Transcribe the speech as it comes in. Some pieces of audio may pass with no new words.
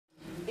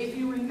if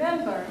you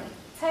remember,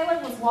 Taylor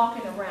was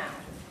walking around.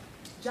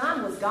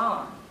 John was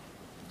gone.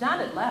 John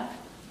had left.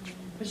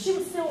 But she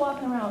was still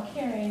walking around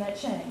carrying that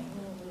chain.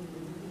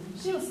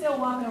 She was still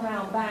walking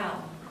around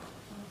bound.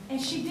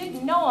 And she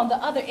didn't know on the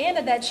other end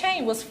of that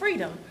chain was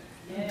freedom.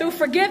 Through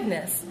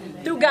forgiveness,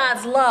 through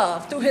God's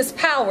love, through his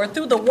power,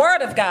 through the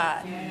word of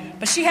God.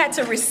 But she had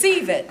to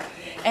receive it.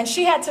 And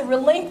she had to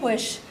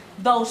relinquish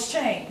those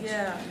chains.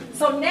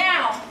 So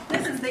now,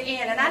 this is the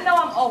end. And I know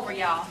I'm over,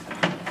 y'all.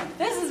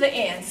 This is the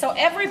end. So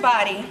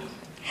everybody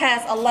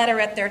has a letter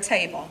at their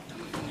table.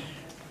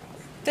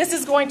 This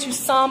is going to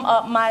sum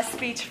up my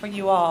speech for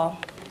you all.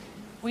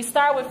 We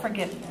start with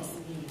forgiveness.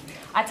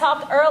 I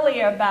talked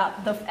earlier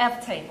about the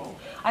F table.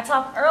 I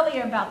talked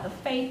earlier about the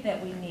faith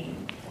that we need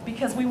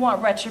because we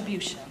want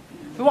retribution.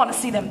 We want to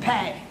see them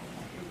pay.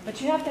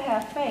 But you have to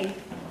have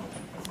faith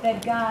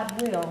that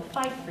God will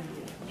fight for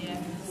you.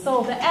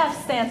 So the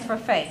F stands for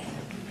faith.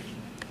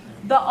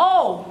 The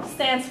O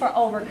stands for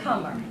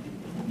overcomer.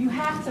 You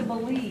have to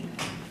believe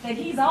that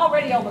he's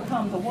already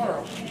overcome the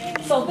world.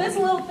 So this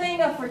little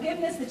thing of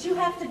forgiveness that you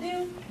have to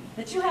do,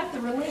 that you have to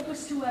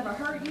relinquish to whoever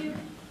hurt you,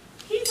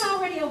 he's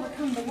already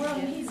overcome the world,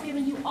 and he's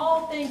given you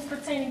all things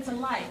pertaining to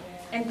life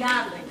and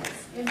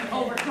godliness.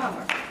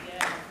 Overcomer.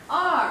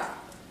 R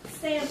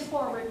stands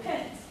for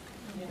repent.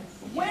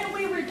 When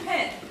we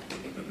repent,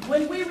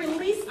 when we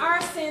release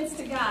our sins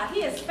to God,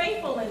 he is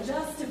faithful and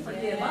just to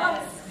forgive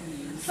us.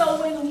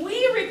 So when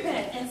we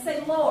repent and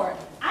say, Lord,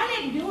 I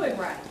didn't do it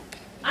right.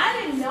 I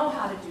didn't know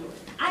how to do it.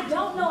 I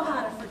don't know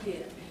how to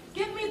forgive.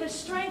 Give me the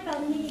strength I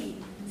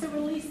need to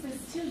release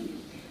this to you.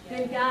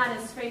 Then God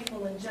is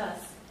faithful and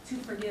just to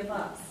forgive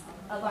us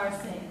of our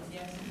sins.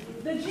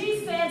 The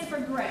G stands for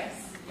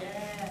grace.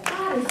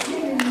 God is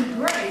giving you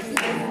grace. His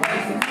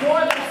grace is more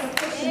than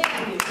sufficient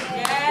for you.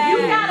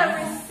 You got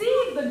to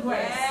receive the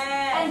grace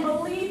and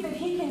believe that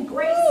he can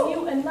grace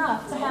you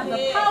enough to have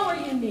the power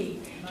you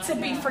need to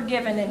be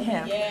forgiven in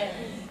him.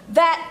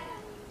 That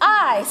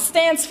I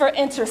stands for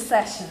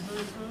intercession.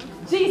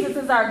 Jesus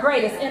is our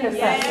greatest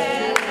intercessor.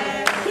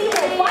 He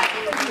will fight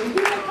for you. He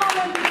will come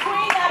in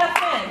between that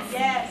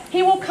offense.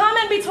 He will come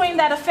in between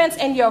that offense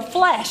and your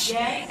flesh.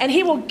 And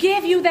he will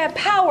give you that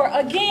power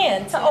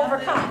again to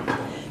overcome.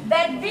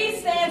 That V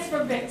stands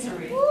for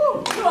victory.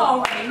 You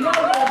already know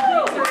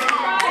your victory in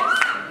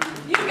Christ.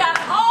 You got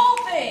all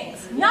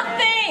things.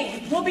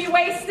 Nothing will be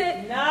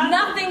wasted.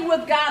 Nothing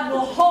with God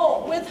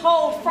will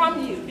withhold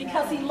from you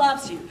because he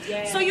loves you.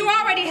 So you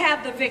already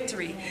have the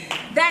victory.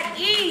 That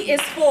E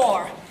is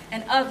for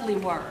an ugly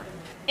word,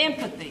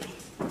 empathy.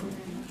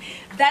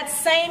 That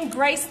same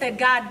grace that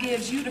God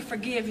gives you to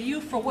forgive you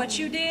for what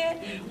you did.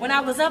 When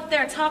I was up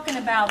there talking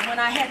about when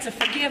I had to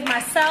forgive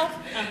myself,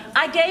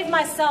 I gave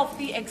myself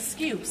the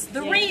excuse,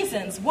 the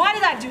reasons. Why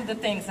did I do the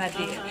things I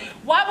did?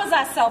 Why was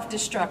I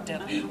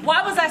self-destructive?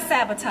 Why was I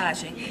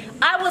sabotaging?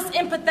 I was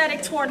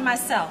empathetic toward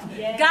myself.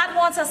 God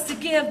wants us to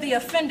give the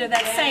offender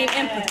that same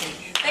empathy.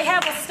 They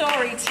have a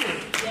story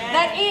too.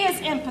 That is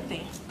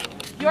empathy.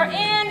 Your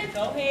end,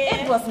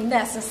 it was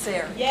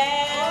necessary.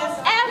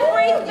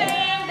 Everything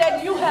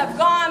that you have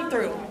gone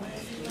through,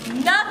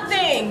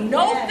 nothing,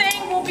 no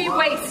thing will be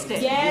wasted.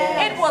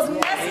 It was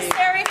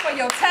necessary for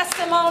your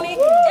testimony.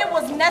 It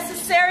was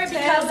necessary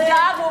because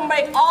God will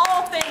make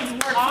all things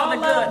work for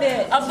the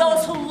good of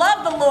those who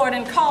love the Lord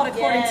and called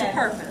according to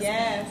purpose.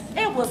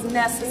 It was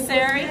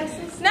necessary.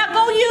 Now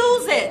go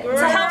use it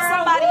to help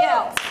somebody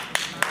else.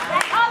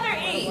 That other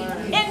E,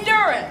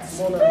 endurance.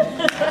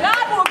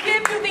 God will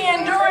give you the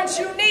endurance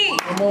you need.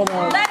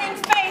 Letting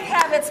faith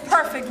have its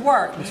perfect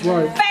work.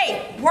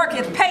 Faith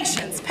worketh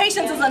patience.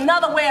 Patience is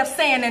another way of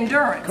saying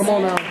endurance.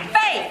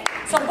 Faith.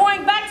 So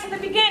going back to the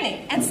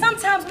beginning. And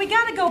sometimes we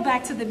got to go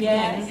back to the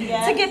beginning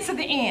to get to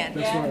the end.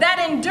 That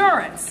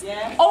endurance.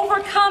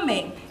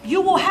 Overcoming.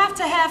 You will have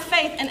to have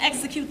faith and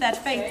execute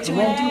that faith to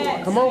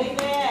endure.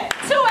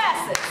 Two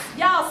S's.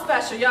 Y'all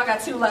special. Y'all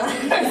got two letters.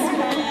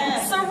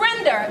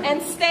 Surrender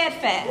and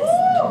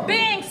steadfast.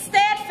 Being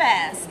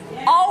steadfast.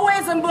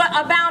 Always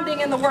abounding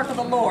in the work of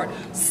the Lord.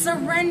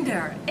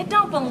 Surrender. It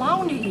don't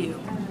belong to you.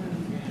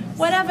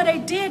 Whatever they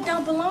did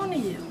don't belong to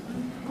you.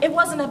 It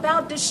wasn't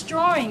about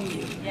destroying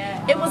you.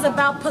 It was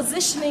about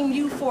positioning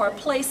you for a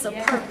place of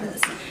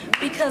purpose.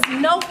 Because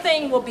no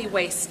thing will be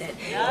wasted.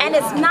 And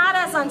it's not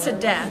as unto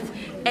death.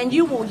 And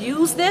you will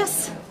use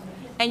this.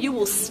 And you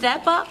will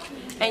step up.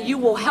 And you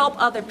will help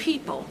other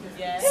people.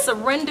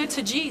 Surrender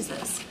to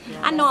Jesus.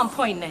 I know I'm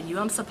pointing at you.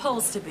 I'm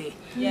supposed to be.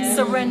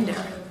 Surrender.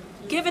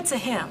 Give it to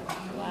him.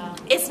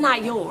 It's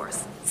not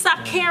yours.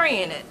 Stop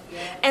carrying it.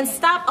 And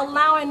stop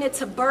allowing it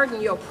to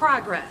burden your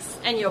progress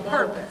and your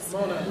purpose.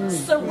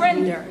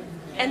 Surrender.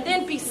 And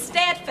then be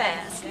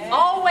steadfast.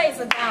 Always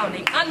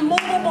abounding.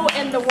 Unmovable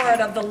in the word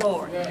of the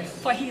Lord.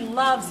 For he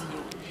loves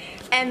you.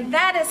 And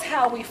that is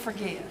how we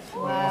forgive.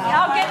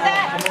 Y'all get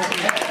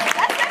that?